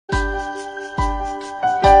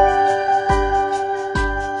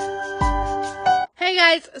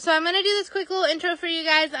guys, so I'm going to do this quick little intro for you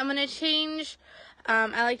guys. I'm going to change,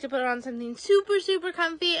 I like to put on something super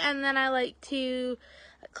comfy, and then I like to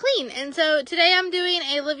clean. And so today I'm doing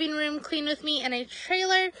a living room clean with me in a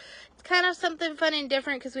trailer. It's kind of something fun and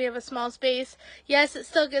different because we have a small space. Yes, it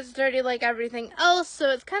still gets dirty like everything else, so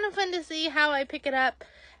it's kind of fun to see how I pick it up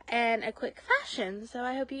in a quick fashion. So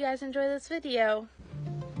I hope you guys enjoy this video.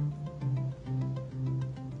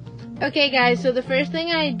 Okay guys, so the first thing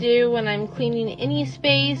I do when I'm cleaning any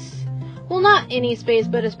space, well not any space,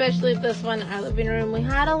 but especially this one, our living room, we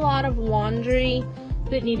had a lot of laundry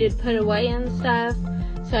that needed put away and stuff.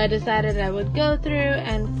 So I decided I would go through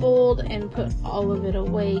and fold and put all of it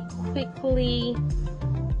away quickly.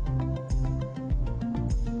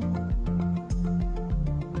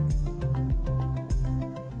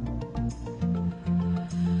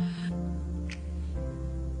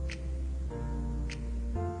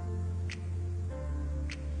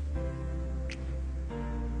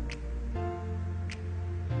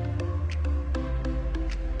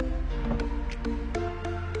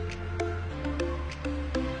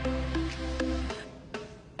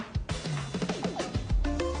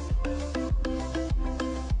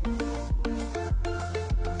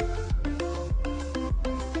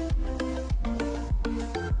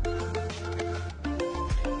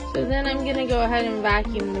 So then I'm going to go ahead and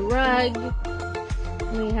vacuum the rug.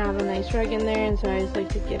 We have a nice rug in there, and so I just like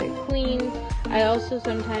to get it clean. I also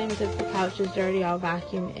sometimes, if the couch is dirty, I'll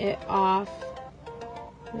vacuum it off.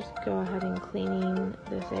 Just go ahead and cleaning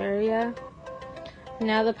this area.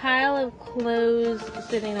 Now the pile of clothes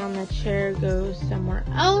sitting on the chair goes somewhere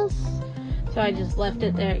else. So I just left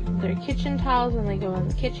it there. They're kitchen towels and they go in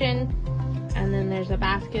the kitchen. And then there's a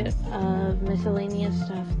basket of miscellaneous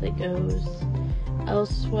stuff that goes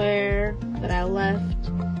elsewhere that I left,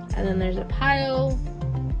 and then there's a pile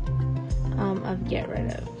of get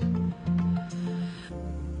rid of.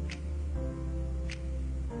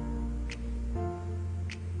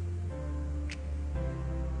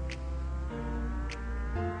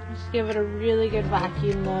 Just give it a really good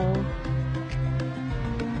vacuum though.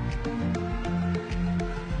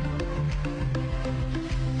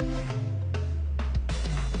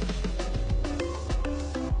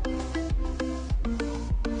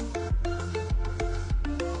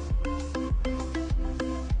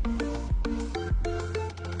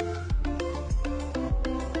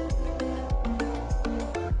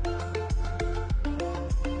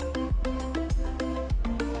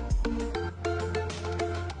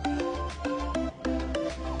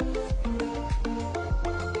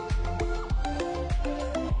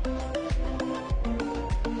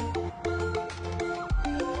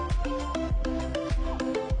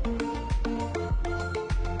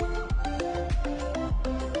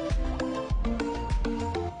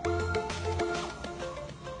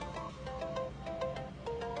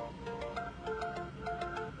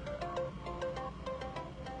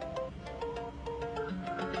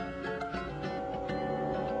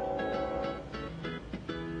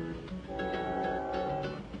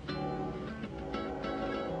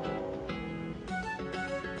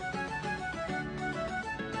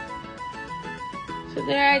 So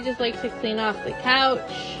there, I just like to clean off the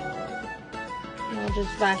couch. And I'll just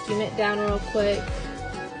vacuum it down real quick.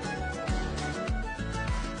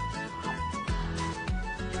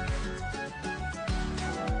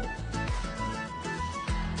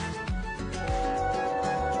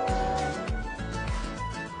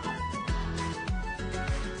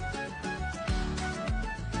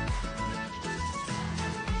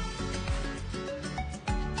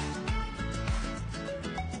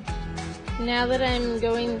 Now that I'm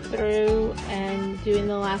going through and doing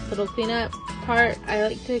the last little cleanup part, I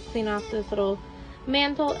like to clean off this little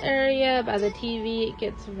mantle area by the TV. It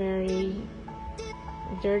gets very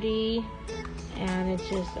dirty and it's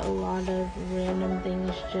just a lot of random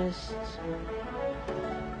things just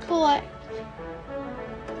collect.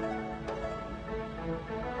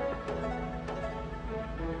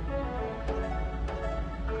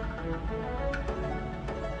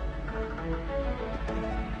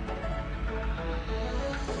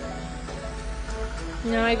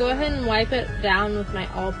 Now I go ahead and wipe it down with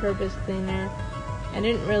my all-purpose cleaner. I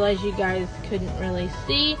didn't realize you guys couldn't really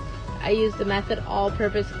see. I use the Method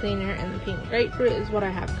all-purpose cleaner, and the pink grapefruit is what I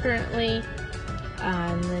have currently.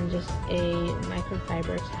 And then just a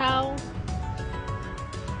microfiber towel.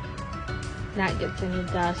 That gets any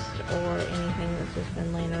dust or anything that's just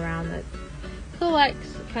been laying around that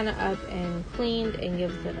collects kind of up and cleaned and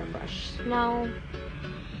gives it a fresh smell.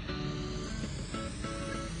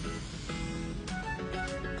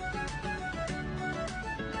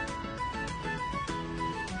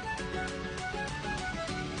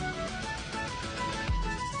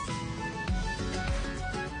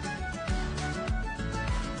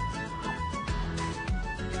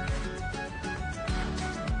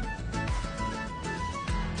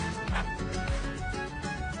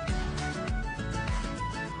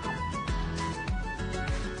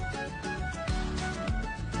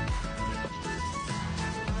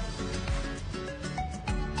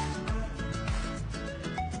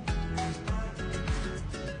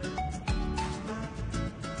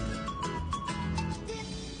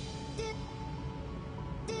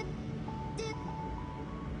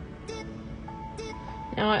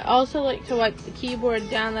 Now I also like to wipe the keyboard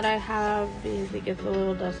down that I have because it gets a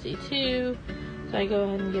little dusty too. So I go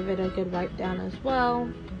ahead and give it a good wipe down as well.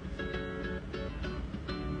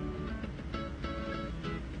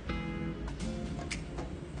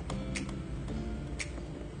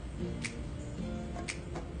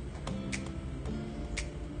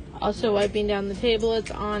 Also wiping down the table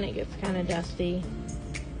it's on, it gets kind of dusty.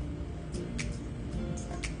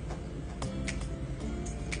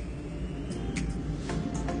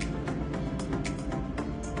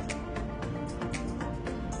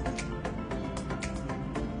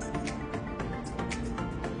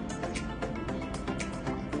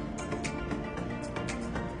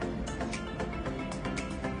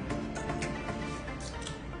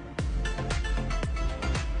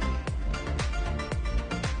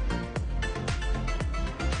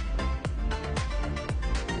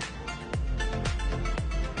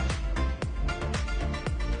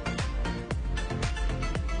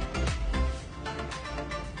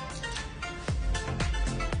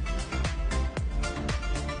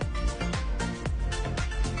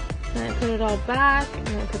 Then I put it all back, and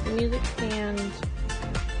I put the music stand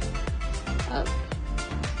up.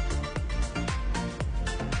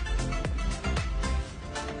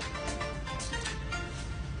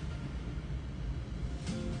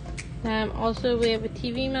 We have a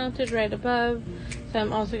TV mounted right above, so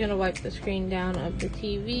I'm also going to wipe the screen down of the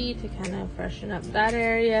TV to kind of freshen up that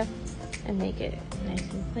area and make it nice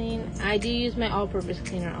and clean. I do use my all-purpose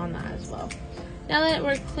cleaner on that as well. Now that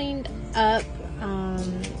we're cleaned up,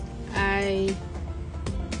 I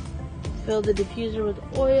fill the diffuser with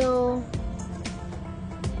oil.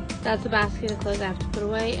 That's a basket of clothes I have to put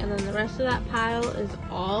away, and then the rest of that pile is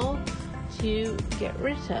all to get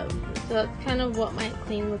rid of. So that's kind of what my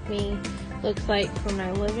clean with me looks like for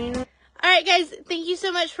my living room. Alright guys, thank you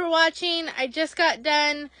so much for watching. I just got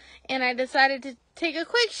done and I decided to take a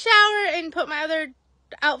quick shower and put my other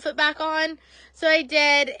outfit back on. So I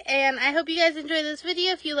did, and I hope you guys enjoy this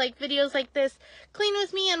video. If you like videos like this, clean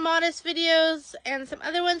with me and modest videos and some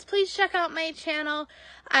other ones, please check out my channel.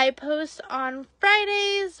 I post on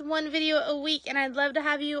Fridays, one video a week, and I'd love to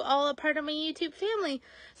have you all a part of my YouTube family.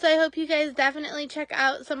 So I hope you guys definitely check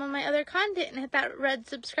out some of my other content and hit that red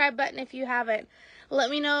subscribe button if you haven't. Let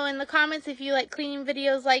me know in the comments if you like cleaning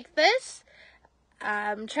videos like this.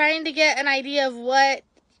 I'm trying to get an idea of what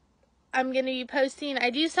I'm going to be posting. I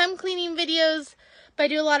do some cleaning videos, but I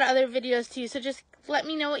do a lot of other videos too. So just let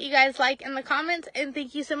me know what you guys like in the comments, and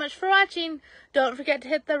thank you so much for watching. Don't forget to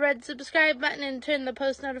hit the red subscribe button and turn the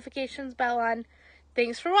post notifications bell on.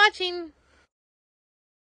 Thanks for watching.